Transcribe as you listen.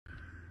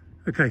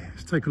Okay,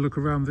 let's take a look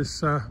around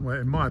this, well,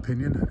 in my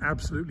opinion,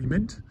 absolutely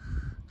mint.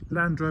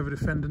 Land Rover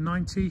Defender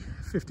 90,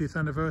 50th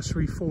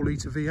anniversary,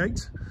 4-litre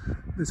V8.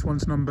 This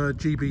one's number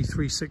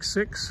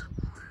GB366.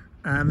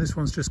 And this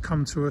one's just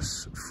come to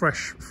us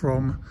fresh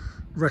from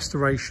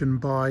restoration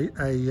by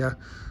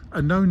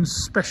a known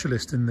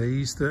specialist in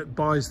these that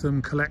buys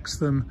them,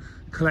 collects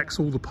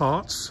all the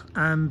parts,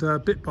 and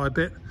bit by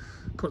bit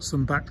puts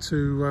them back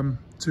to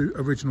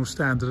original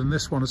standard. And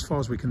this one, as far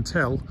as we can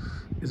tell,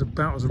 is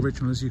about as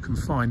original as you can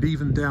find,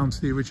 even down to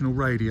the original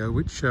radio,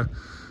 which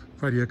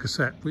radio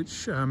cassette,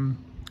 which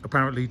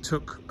apparently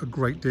took a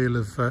great deal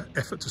of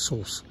effort to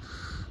source.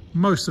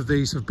 Most of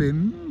these have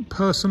been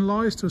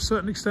personalised to a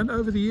certain extent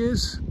over the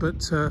years,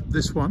 but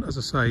this one, as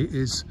I say,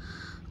 is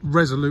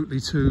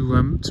resolutely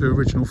to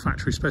original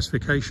factory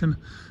specification,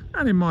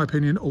 and in my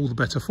opinion, all the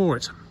better for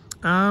it.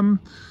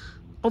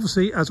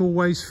 Obviously, as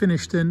always,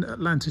 finished in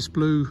Atlantis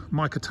Blue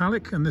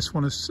Micatallic, and this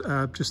one has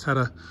just had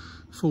a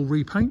full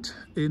repaint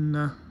in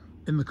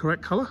the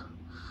correct colour.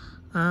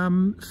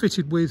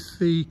 Fitted with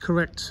the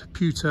correct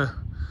pewter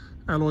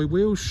alloy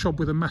wheels, shod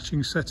with a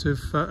matching set of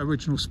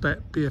original spec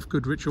BF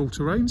Goodrich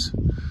all-terrains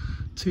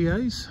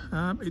TAs.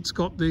 It's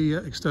got the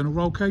external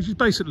roll cages,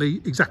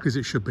 basically exactly as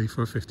it should be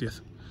for a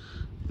 50th.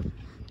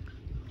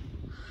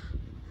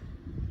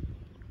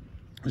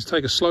 Let's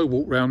take a slow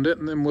walk round it,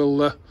 and then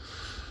we'll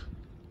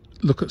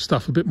look at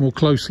stuff a bit more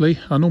closely.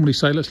 I normally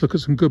say let's look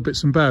at some good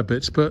bits and bad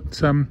bits,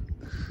 but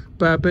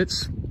bad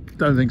bits,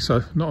 don't think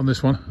so, not on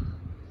this one.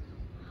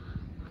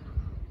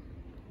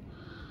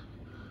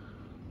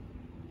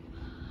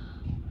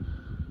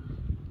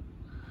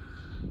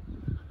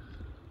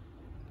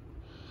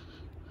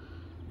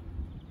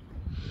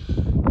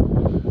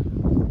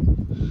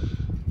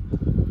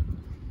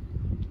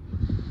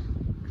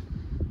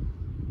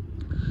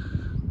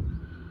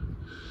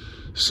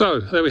 So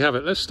there we have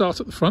it. Let's start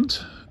at the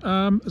front.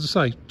 As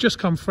I say, just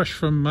come fresh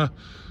from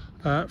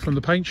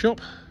the paint shop.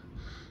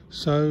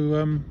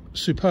 So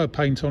superb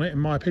paint on it, in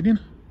my opinion.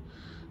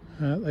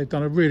 They've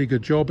done a really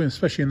good job,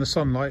 especially in the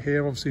sunlight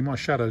here. Obviously my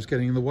shadow's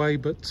getting in the way,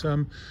 but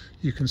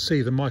you can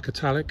see the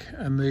micatallic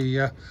and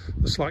the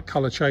slight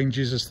colour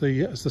changes as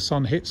the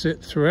sun hits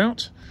it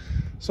throughout.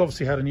 It's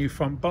obviously had a new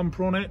front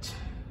bumper on it.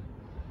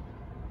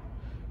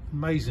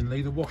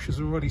 Amazingly, the washers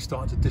are already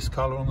starting to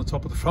discolour on the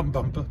top of the front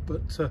bumper,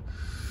 but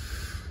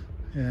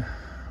yeah,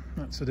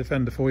 that's a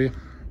Defender for you.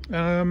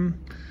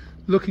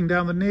 Looking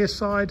down the near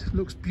side,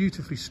 looks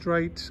beautifully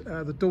straight.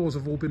 The doors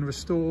have all been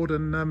restored,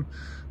 and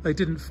they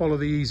didn't follow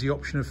the easy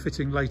option of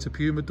fitting later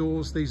Puma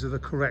doors. These are the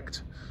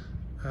correct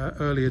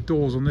earlier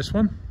doors on this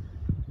one.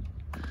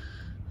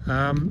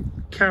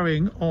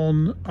 Carrying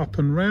on up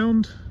and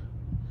round,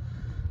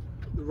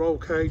 the roll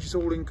cage is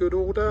all in good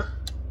order.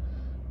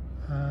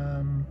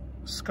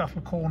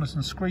 Scuttle corners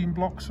and screen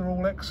blocks are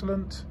all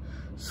excellent.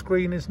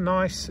 Screen is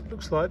nice. It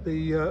looks like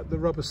the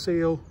rubber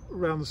seal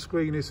around the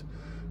screen is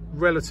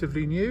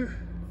relatively new.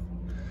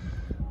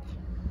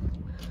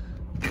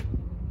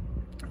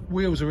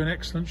 Wheels are in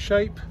excellent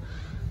shape.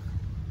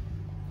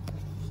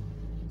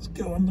 Let's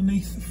go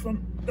underneath the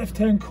front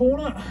left-hand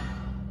corner.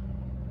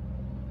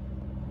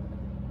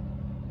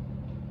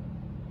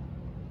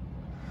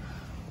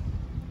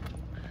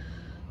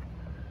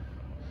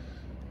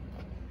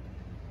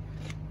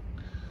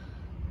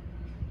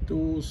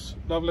 Doors,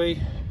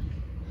 lovely.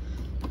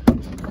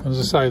 As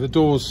I say, the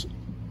doors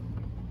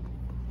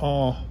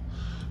are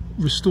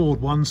restored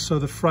ones, so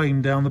the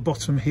frame down the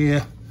bottom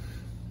here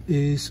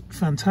is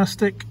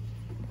fantastic.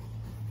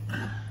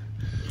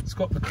 It's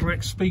got the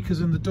correct speakers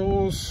in the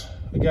doors.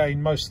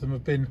 Again, most of them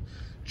have been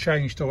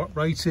changed or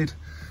uprated,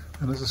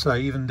 and as I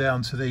say, even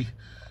down to the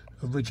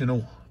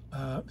original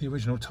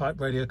type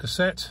radio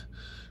cassette,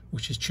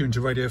 which is tuned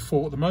to Radio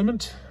 4 at the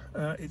moment.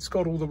 It's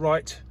got all the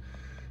right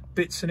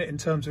bits in it in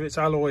terms of its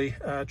alloy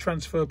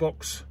transfer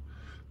box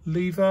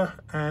lever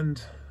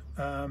and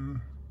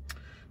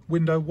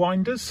window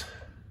winders.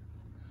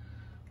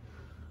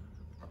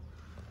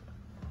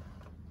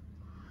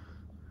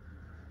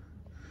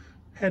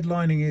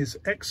 Headlining is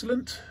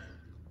excellent.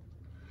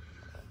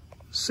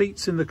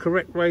 Seats in the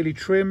correct Rayleigh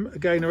trim,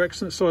 again, are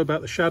excellent. Sorry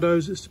about the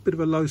shadows, it's a bit of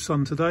a low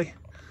sun today,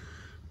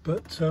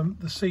 but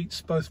the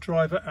seats, both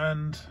driver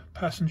and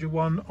passenger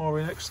one, are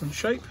in excellent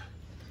shape.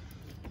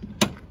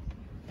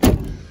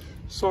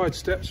 Side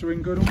steps are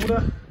in good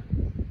order.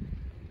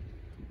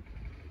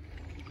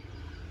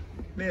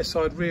 Near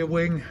side rear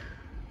wing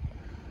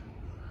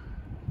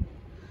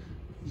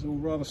is all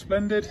rather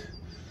splendid.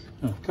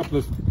 Oh, a couple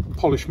of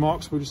polish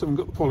marks, we just haven't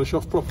got the polish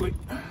off properly.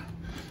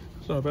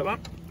 Sorry about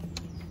that.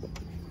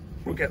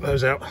 We'll get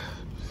those out.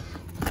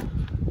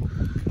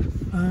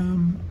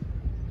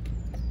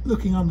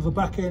 Looking under the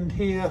back end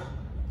here,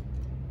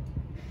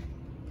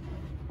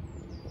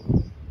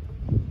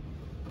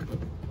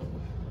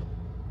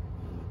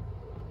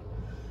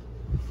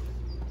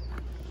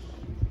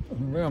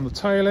 and around the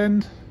tail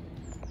end,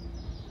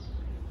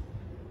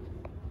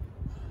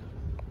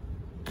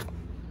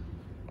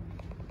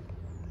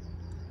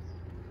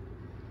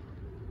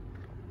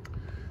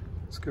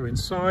 let's go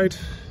inside.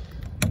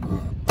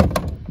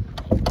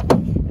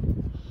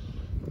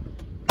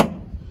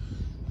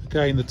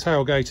 Again, the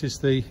tailgate is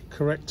the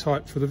correct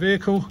type for the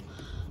vehicle,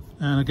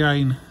 and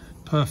again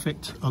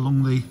perfect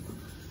along the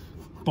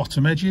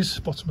bottom edges,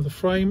 bottom of the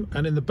frame.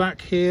 And in the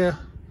back here,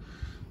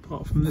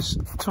 apart from this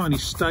tiny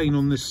stain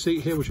on this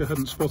seat here which I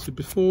hadn't spotted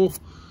before,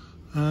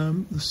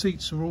 the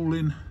seats are all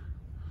in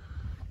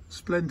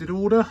splendid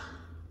order.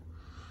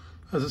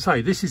 As I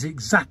say, this is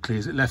exactly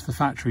as it left the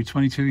factory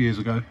 22 years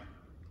ago.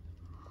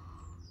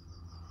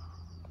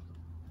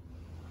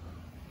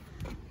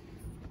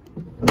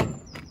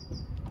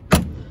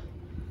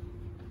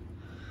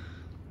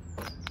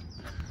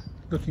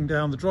 Looking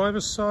down the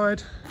driver's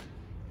side,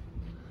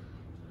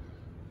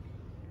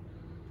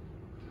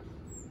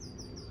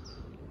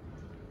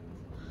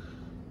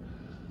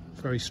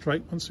 very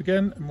straight once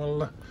again, and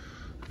we'll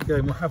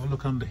have a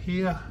look under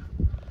here.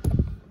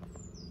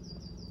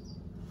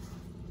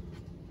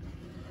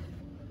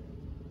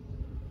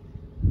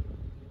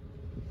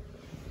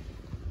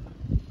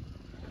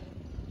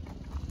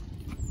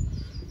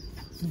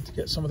 Need to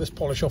get some of this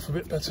polish off a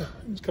bit better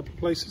in a couple of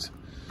places.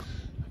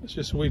 It's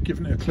just so we've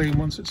given it a clean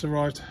once it's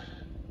arrived.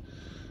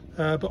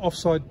 But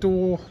offside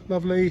door,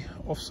 lovely.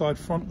 Offside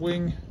front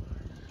wing,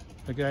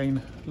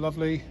 again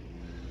lovely.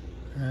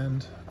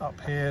 And up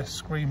here,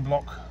 screen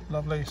block,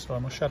 lovely. Sorry,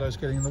 my shadow's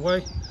getting in the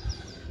way.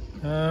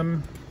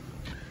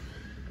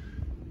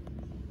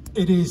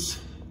 It is,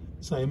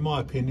 say, in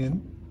my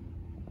opinion,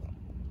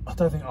 I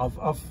don't think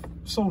I've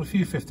sold a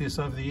few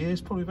 50s over the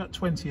years, probably about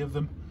 20 of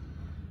them,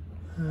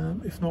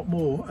 if not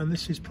more. And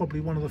this is probably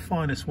one of the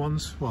finest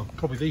ones, well,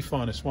 probably the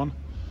finest one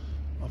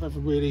I've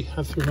ever really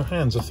had through my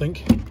hands, I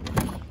think.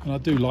 And I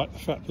do like the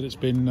fact that it's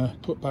been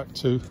put back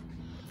to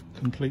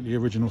completely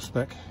original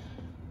spec.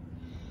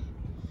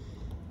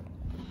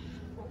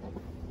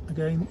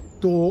 Again,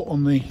 door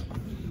on the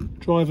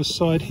driver's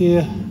side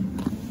here,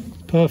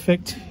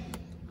 perfect.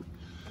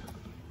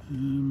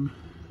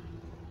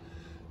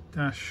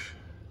 Dash,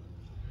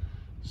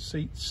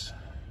 seats,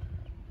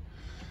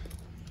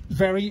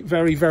 very,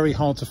 very, very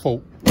hard to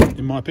fault,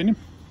 in my opinion.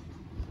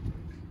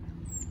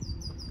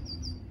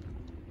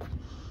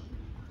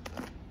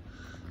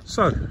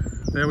 So,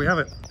 there we have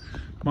it.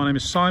 My name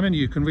is Simon.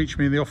 You can reach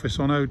me in the office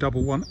on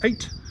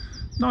 0118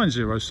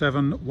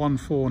 907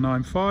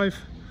 1495,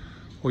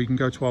 or you can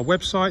go to our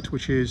website,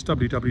 which is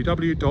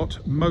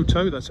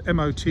www.moto, that's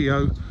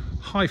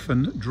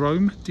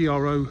moto-drome,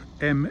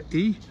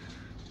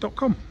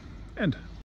 drome.com. End.